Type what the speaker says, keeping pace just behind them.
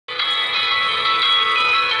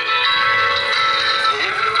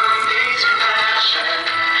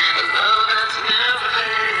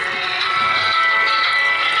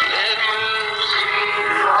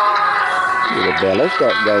Bella's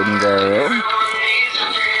got golden girl.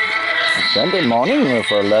 Sunday morning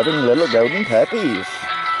with our loving little golden puppies.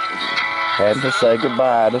 Having to say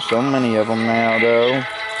goodbye to so many of them now, though.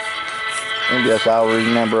 I guess I'll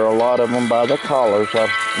remember a lot of them by the collars that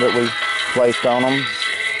we placed on them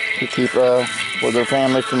to keep for their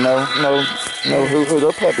families to know who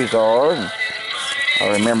their puppies are. And I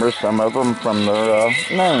remember some of them from their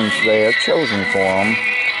names they have chosen for them.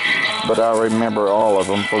 But I remember all of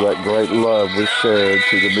them for that great love we shared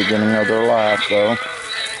to the beginning of their life, though.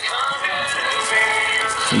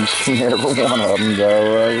 Each and every one of them,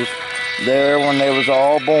 though. I was there when they was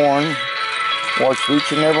all born. Watched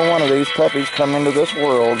each and every one of these puppies come into this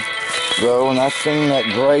world, though, and I seen that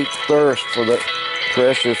great thirst for that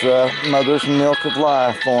precious mother's milk of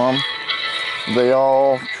life for them. They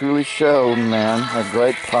all truly showed, man, a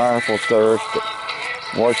great powerful thirst.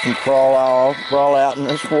 Watched them crawl out in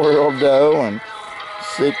this world, though, and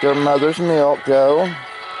seek their mother's milk, though.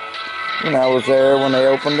 And I was there when they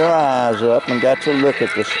opened their eyes up and got to look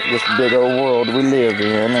at this big old world we live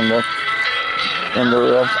in, and their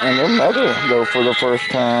mother, though, for the first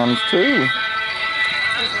times, too.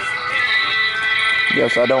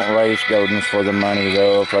 Guess I don't raise Goldens for the money,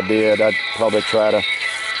 though. If I did, I'd probably try to,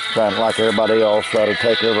 like everybody else, try to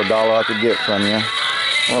take every dollar I could get from you.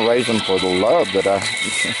 I raise them for the love that I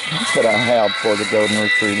have for the Golden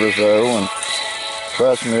Retrievers, though. And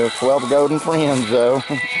trust me, with 12 Golden friends, though,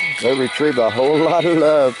 they retrieve a whole lot of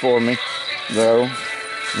love for me, though.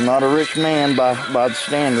 I'm not a rich man by the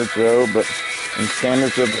standards, though, but in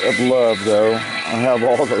standards of love, though, I have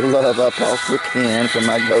all the love I possibly can for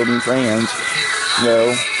my Golden friends,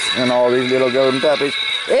 though, and all these little Golden puppies.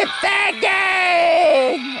 It's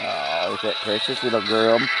Peggy! Oh, is that precious little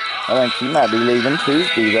girl? I think she might be leaving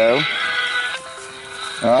Tuesday, though.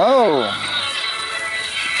 Oh.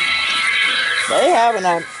 They having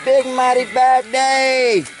a big mighty bag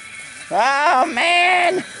day. Oh,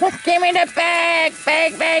 man. Give me the bag.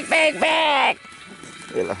 Bag.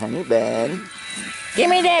 Little honey bag. Give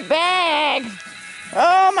me that bag.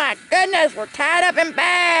 Oh, my goodness. We're tied up in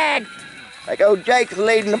bags. Like old Jake's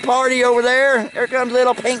leading the party over there. Here comes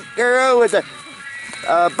little pink girl with the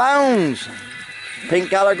bones.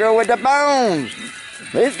 Pink collar girl with the bones.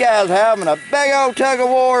 These guys having a big old tug of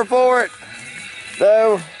war for it.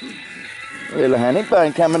 So, little honey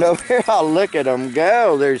bun coming over here. Oh, look at them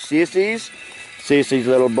go. There's Sissy's. Sissy's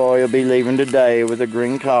little boy will be leaving today with a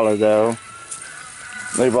green collar, though.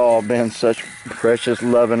 They've all been such precious,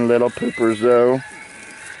 loving little poopers, though.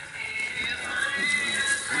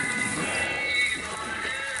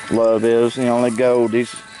 Love is the only gold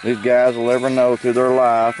these guys will ever know through their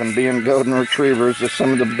life, and being Golden Retrievers is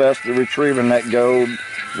some of the best at retrieving that gold,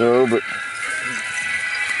 though, but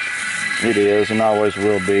it is and always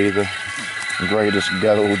will be the greatest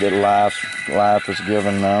gold that life is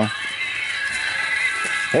given, though.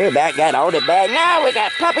 Hey, that got all the bag. No, we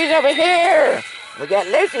got puppies over here. We got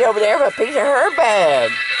Lucy over there with a piece of her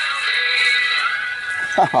bag.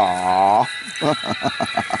 Aww.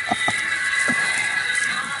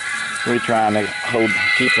 We're trying to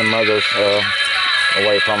keep the mothers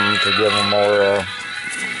away from them to give them more,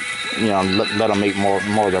 let them eat more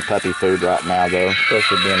of their puppy food right now, though.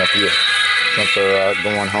 Especially being since they're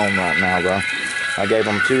going home right now, though. I gave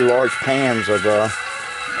them 2 large pans of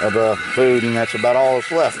food, and that's about all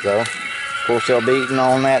that's left, though. Of course, they'll be eating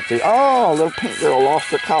on that too. Oh, little pink girl lost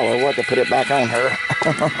her collar. We'll have to put it back on her.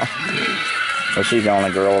 Well, she's the only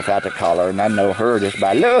girl without the collar, and I know her just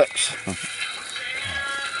by looks. As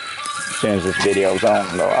soon as this video's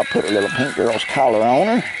on, though, I'll put a little pink girl's collar on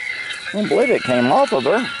her. I don't believe it came off of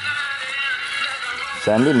her.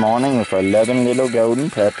 Sunday morning with our loving little golden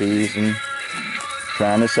puppies, and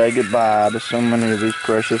trying to say goodbye to so many of these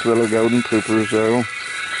precious little golden poopers, though.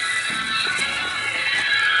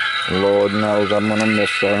 Lord knows I'm going to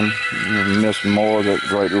miss them. Miss more of that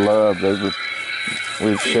great love that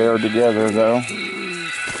we've shared together, though.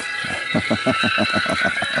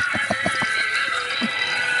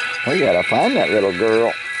 We got to find that little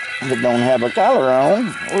girl that don't have a collar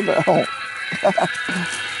on. Oh, no.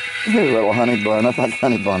 Here's a little honey bun. I think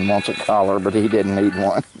honey bun wants a collar, but he didn't need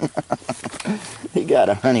one. He got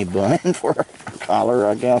a honey bun for a collar,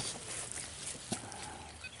 I guess.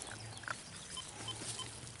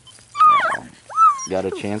 Got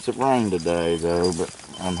a chance of rain today, though, but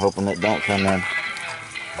I'm hoping it don't come in.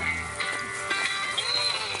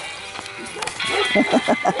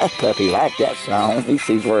 Puppy liked that song. He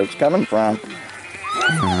sees where it's coming from.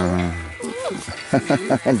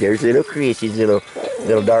 And there's little Chrissy's little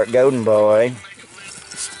dark golden boy.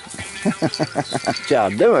 What y'all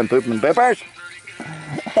doing, pooping peppers?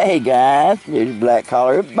 Hey guys, there's Black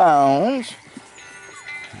Collar Bones.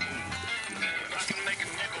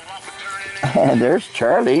 And there's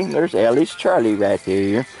Charlie. There's Ellie's Charlie right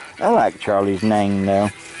there. I like Charlie's name, though.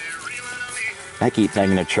 I keep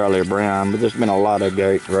thinking of Charlie Brown, but there's been a lot of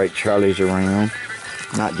great Charlies around.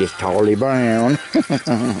 Not just Charlie Brown.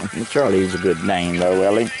 Charlie's a good name, though,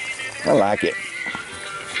 Ellie. I like it.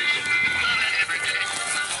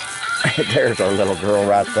 There's our little girl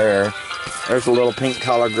right there. There's a little pink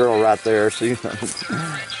collar girl right there. See,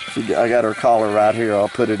 I got her collar right here. I'll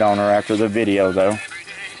put it on her after the video, though.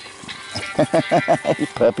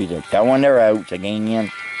 These puppies are throwing their oats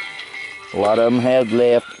again. A lot of them have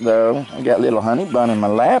left, though. I got little honey bun in my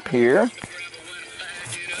lap here.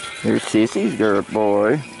 Here's Sissy's dirt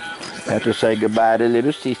boy. Have to say goodbye to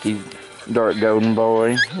little Sissy's dark golden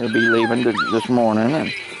boy. He'll be leaving this morning.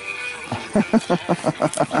 And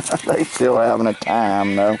they still having a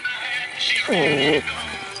time, though. And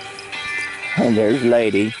there's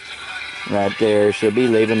Lady right there. She'll be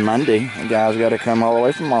leaving Monday. The guy's got to come all the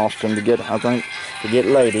way from Austin to get, I think, to get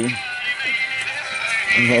Lady.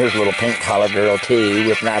 And there's a little pink collar girl, too,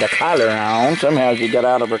 with not a collar on. Somehow she got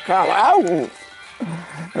out of her collar. Oh!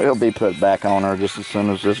 It'll be put back on her just as soon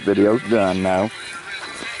as this video's done now.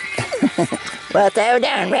 Well, throw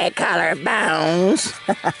down red collar bones.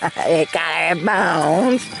 Red collar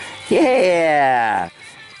bones. Yeah.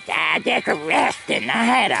 I just resting. I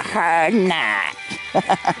had a hard night.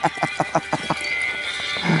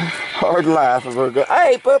 Hard life of a good.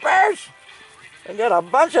 Hey, poopers! I got a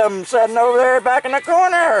bunch of them sitting over there back in the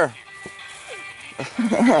corner.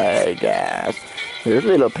 Hey, guys. Here's a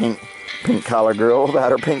little pink collar girl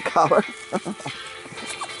without her pink collar.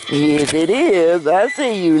 Yes, it is. I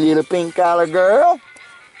see you, little pink collar girl.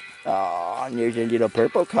 Oh, and there's a little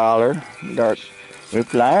purple collar, dark with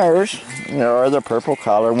flowers. Or the purple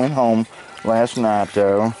collar went home last night,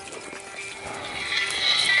 though.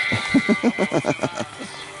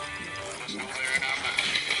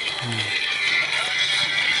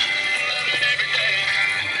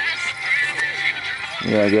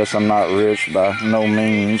 Yeah, I guess I'm not rich by no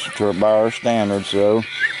means, by our standards, though.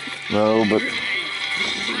 No, but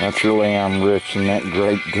I truly am rich in that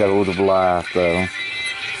great gold of life, though.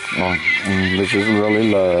 Well, this is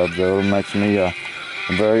really love, though. It makes me a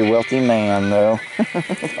very wealthy man, though.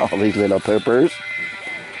 All these little poopers.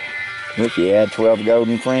 If you add 12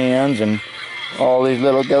 golden friends and all these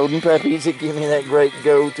little golden puppies that give me that great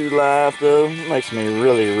go-to life, though, it makes me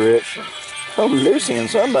really rich. Oh, Lucy and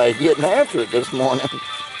somebody getting after it this morning.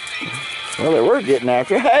 Well, they were getting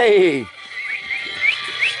after it. Hey!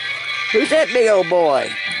 Who's that big old boy?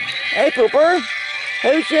 Hey, pooper.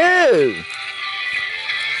 Who's you?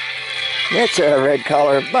 That's a red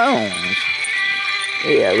collar of bones.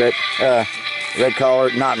 Yeah, red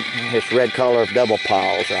collar, not this red collar of double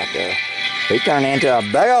paws right there. He turned into a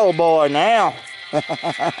big old boy now.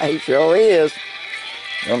 He sure is.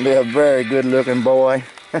 Gonna be a very good looking boy.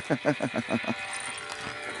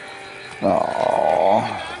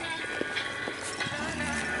 Aww.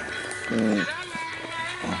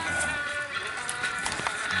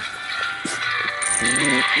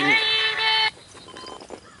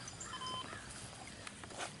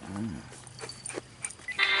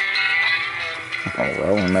 Oh,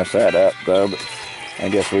 well, we messed that up, though, but I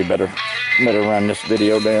guess we better run this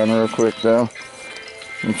video down real quick, though.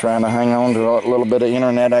 I'm trying to hang on to a little bit of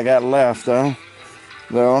internet I got left, though.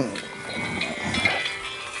 What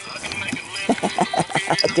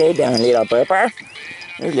you doing, little pooper?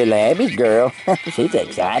 There's little Abby's girl. She's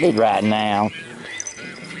excited right now.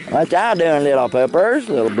 What y'all doing, little poopers?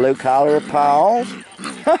 Little blue collar paws.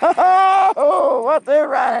 What they're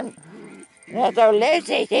running? That's old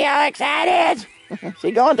Lucy. She all excited.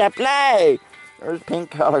 She going to play. There's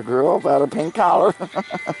pink collar girl without her pink collar.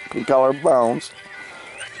 Pink collar bones.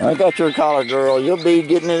 I got your collar, girl. You'll be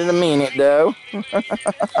getting it in a minute, though.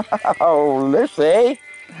 Oh, Lucy.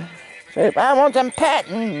 Say, if I want some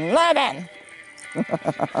patting, loving.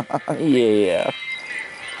 Yeah.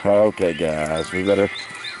 Okay, guys. We better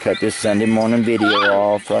cut this Sunday morning video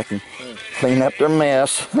off so I can clean up their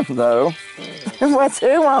mess, though. What's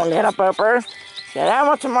who want, little pooper? Said, I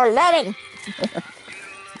want some more loving.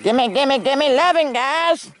 Gimme loving,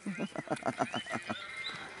 guys.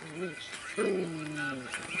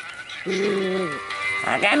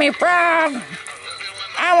 I got me frog.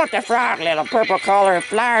 I want the frog, little purple collar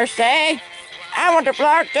flower, say. I want the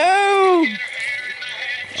frog too.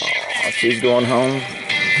 Oh, she's going home.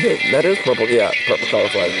 That is purple, yeah, purple collar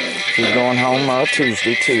flower. She's going home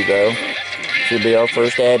Tuesday too, though. She'll be our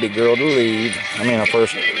first Abby girl to leave. I mean, our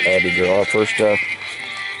first Abby girl, our first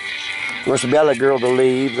Bella girl to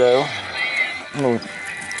leave, though.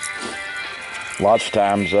 Lots of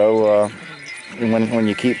times, though, when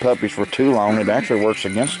you keep puppies for too long, it actually works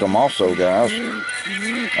against them also, guys.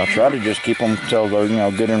 I try to just keep them till they're, you know,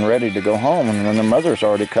 good and ready to go home, and when the mother's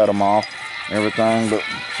already cut them off and everything. But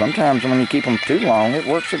sometimes when you keep them too long, it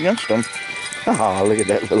works against them. Oh, look at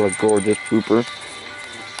that little gorgeous pooper.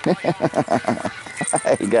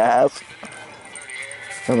 Hey, guys.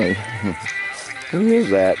 Who is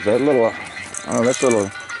that? That little, oh, that's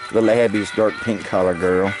little Abby's dark pink collar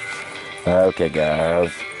girl. Okay,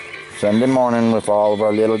 guys. Sunday morning with all of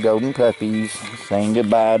our little golden puppies. Saying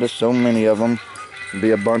goodbye to so many of them. There'll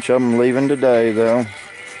be a bunch of them leaving today, though.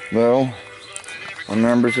 Well, our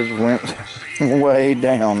numbers have went way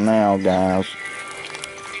down now, guys.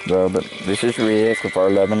 So, but this is Rick with our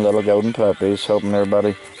 11 little golden puppies. Hoping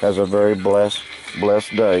everybody has a very blessed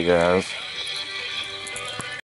day, guys.